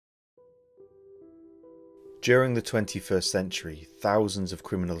During the 21st century, thousands of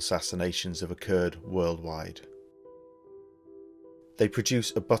criminal assassinations have occurred worldwide. They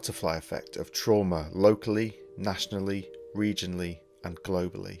produce a butterfly effect of trauma locally, nationally, regionally, and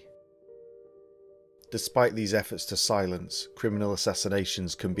globally. Despite these efforts to silence, criminal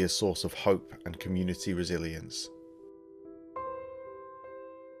assassinations can be a source of hope and community resilience.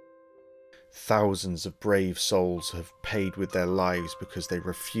 Thousands of brave souls have paid with their lives because they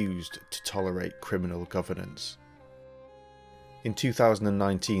refused to tolerate criminal governance. In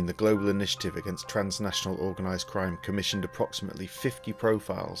 2019, the Global Initiative Against Transnational Organised Crime commissioned approximately 50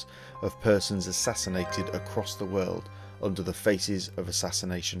 profiles of persons assassinated across the world under the Faces of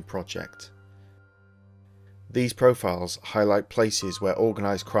Assassination project. These profiles highlight places where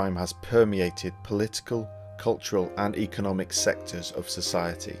organised crime has permeated political, cultural and economic sectors of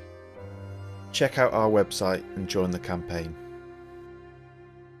society. Check out our website and join the campaign.